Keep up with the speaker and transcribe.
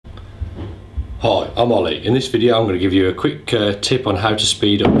Hi, I'm Ollie. In this video I'm going to give you a quick tip on how to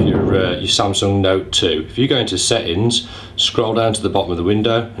speed up your Samsung Note 2. If you go into settings, scroll down to the bottom of the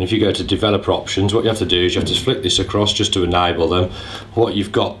window, and if you go to developer options, what you have to do is you have to flick this across just to enable them. What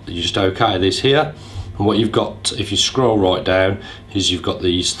you've got, you just OK this here, and what you've got, if you scroll right down, is you've got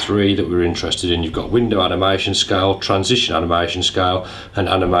these three that we're interested in. You've got window animation scale, transition animation scale, and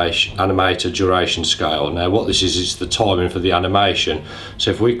animator duration scale. Now what this is, it's the timing for the animation. So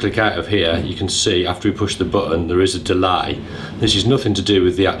if we click out of here, you can see after we push the button there is a delay. This is nothing to do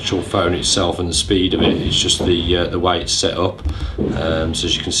with the actual phone itself and the speed of it, it's just the way it's set up. So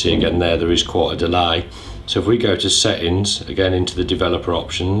as you can see again there is quite a delay. So if we go to settings, again into the developer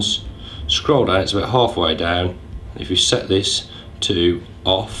options, scroll down, it's about halfway down. If you set this to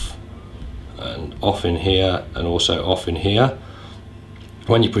off, and off in here and also off in here,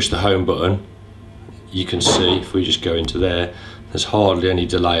 when you push the home button you can see, if we just go into there's hardly any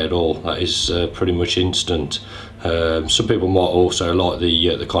delay at all. That is pretty much instant. Some people might also like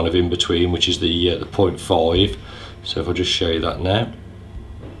the kind of in between, which is the 0.5. so if I just show you that now,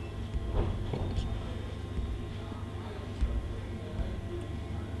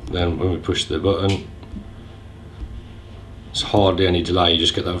 then when we push the button it's hardly any delay, you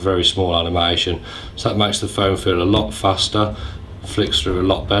just get that very small animation. So that makes the phone feel a lot faster, flicks through a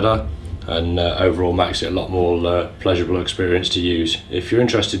lot better, and overall makes it a lot more pleasurable experience to use. If you're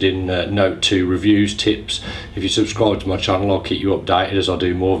interested in Note 2 reviews, tips, if you subscribe to my channel I'll keep you updated as I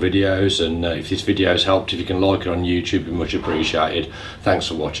do more videos, and if this video has helped, if you can like it on YouTube, it'd be much appreciated. Thanks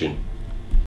for watching.